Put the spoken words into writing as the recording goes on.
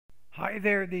Hi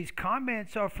there, these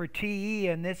comments are for TE,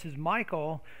 and this is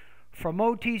Michael from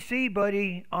OTC,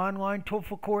 buddy,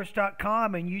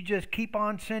 online-TOEFLcourse.com, and you just keep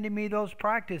on sending me those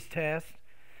practice tests.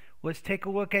 Let's take a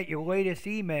look at your latest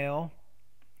email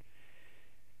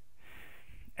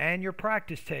and your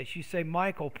practice test. You say,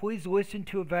 Michael, please listen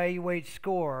to evaluate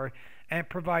score and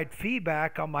provide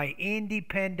feedback on my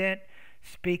independent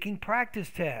speaking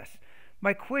practice test.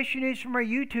 My question is from our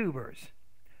YouTubers.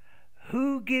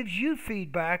 Who gives you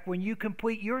feedback when you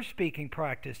complete your speaking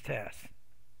practice test?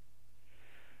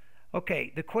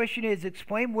 Okay, the question is,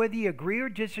 explain whether you agree or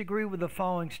disagree with the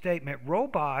following statement.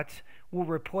 Robots will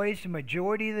replace the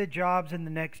majority of the jobs in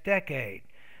the next decade.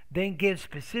 Then give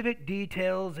specific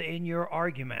details in your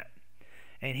argument.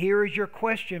 And here is your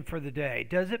question for the day.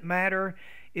 Does it matter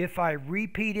if I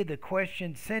repeated the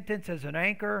question sentence as an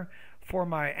anchor for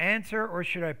my answer, or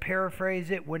should I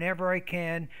paraphrase it whenever I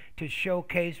can to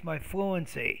showcase my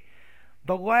fluency?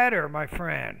 The latter, my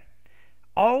friend.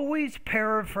 Always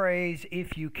paraphrase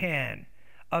if you can.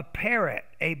 A parrot,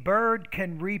 a bird,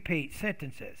 can repeat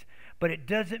sentences, but it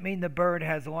doesn't mean the bird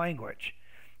has language.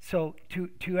 So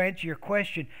to answer your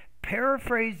question,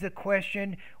 paraphrase the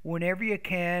question whenever you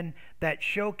can. That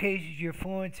showcases your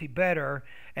fluency better.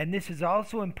 And this is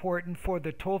also important for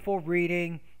the TOEFL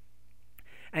reading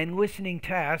and listening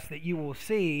tasks that you will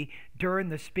see during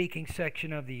the speaking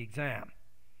section of the exam.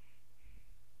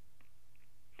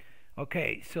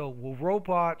 Okay, so will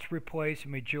robots replace a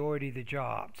majority of the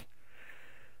jobs?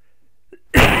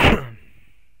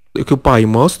 Occupy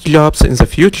most jobs in the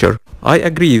future. I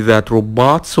agree that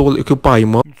robots will occupy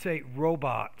most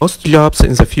jobs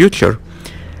in the future,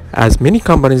 as many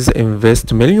companies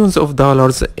invest millions of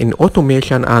dollars in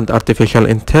automation and artificial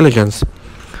intelligence.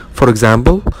 For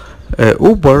example,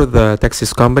 Uber, the taxi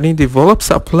company, develops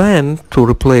a plan to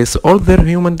replace all their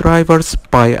human drivers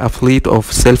by a fleet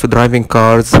of self-driving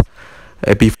cars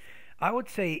I would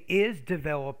say is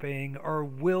developing or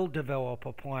will develop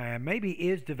a plan. Maybe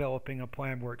is developing a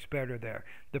plan works better there.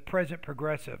 The present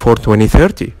progressive. For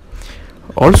 2030.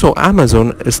 Also,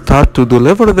 Amazon start to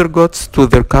deliver their goods to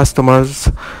their customers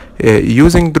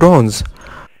using drones.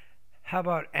 How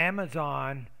about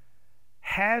Amazon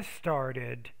has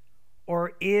started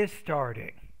or is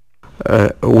starting?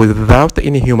 Without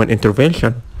any human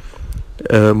intervention.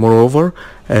 Moreover,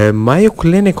 Mayo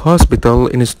Clinic Hospital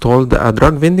installed a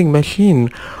drug vending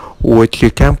machine which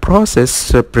can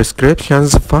process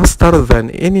prescriptions faster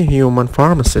than any human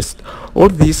pharmacist. All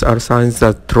these are signs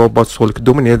that robots will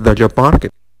dominate the job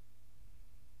market.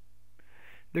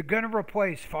 They're going to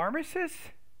replace pharmacists?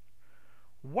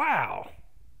 Wow.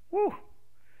 Woo.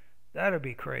 That'll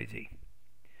be crazy.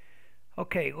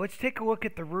 Okay, let's take a look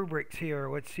at the rubrics here.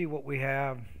 Let's see what we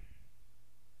have.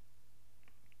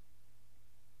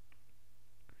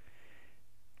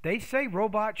 They say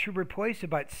robots should replace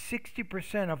about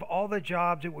 60% of all the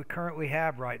jobs that we currently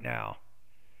have right now.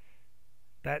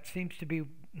 That seems to be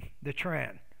the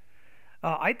trend.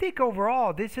 I think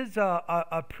overall this is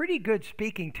a pretty good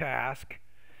speaking task.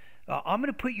 I'm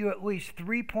going to put you at least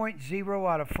 3.0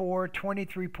 out of 4,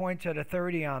 23 points out of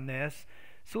 30 on this.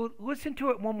 So listen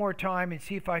to it one more time and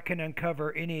see if I can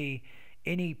uncover any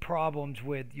problems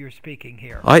with your speaking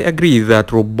here. I agree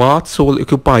that robots will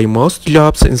occupy most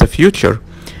jobs in the future,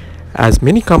 as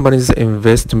many companies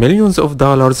invest millions of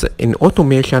dollars in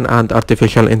automation and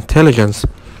artificial intelligence.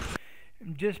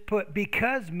 Just put,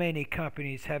 because many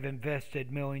companies have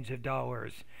invested millions of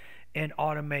dollars in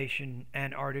automation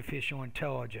and artificial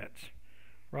intelligence.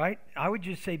 Right? I would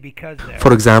just say because there.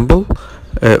 For example,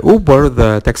 Uber,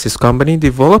 the taxi company,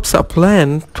 develops a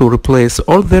plan to replace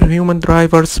all their human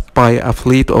drivers by a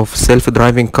fleet of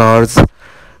self-driving cars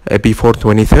before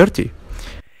 2030.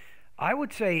 I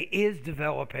would say is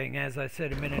developing, as I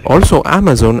said a minute ago. Also,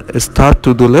 Amazon start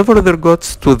to deliver their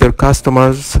goods to their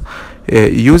customers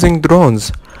using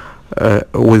drones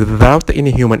without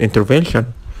any human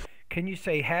intervention. Can you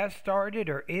say has started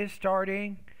or is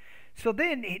starting? So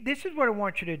then, this is what I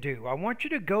want you to do. I want you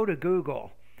to go to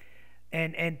Google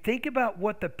and think about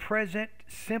what the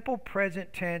simple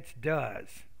present tense does,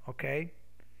 okay?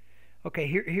 Okay,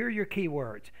 here are your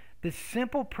keywords. The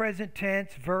simple present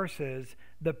tense versus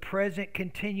the present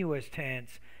continuous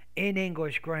tense in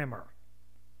English grammar.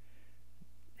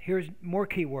 Here's more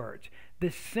keywords.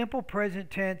 The simple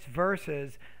present tense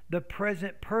versus the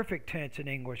present perfect tense in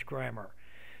English grammar.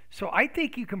 So I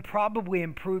think you can probably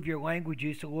improve your language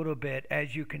use a little bit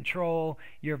as you control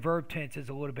your verb tenses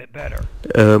a little bit better.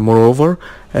 Moreover,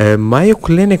 Mayo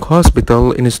Clinic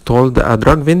Hospital installed a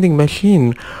drug vending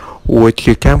machine which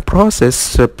can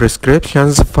process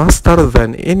prescriptions faster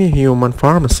than any human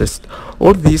pharmacist.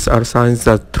 All these are signs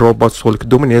that robots will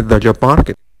dominate the job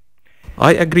market.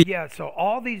 I agree. Yeah, so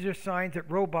all these are signs that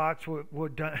robots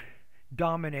would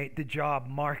dominate the job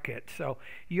market. So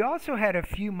you also had a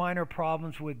few minor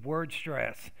problems with word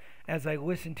stress as I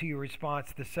listened to your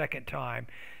response the second time.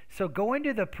 So go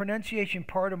into the pronunciation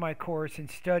part of my course and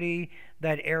study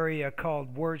that area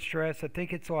called word stress. I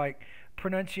think it's like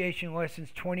pronunciation lessons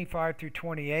 25 through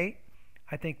 28.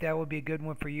 I think that would be a good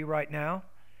one for you right now.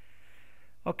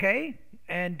 Okay,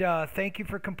 and thank you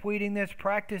for completing this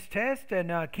practice test,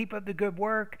 and keep up the good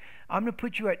work. I'm going to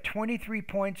put you at 23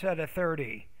 points out of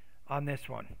 30 on this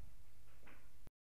one.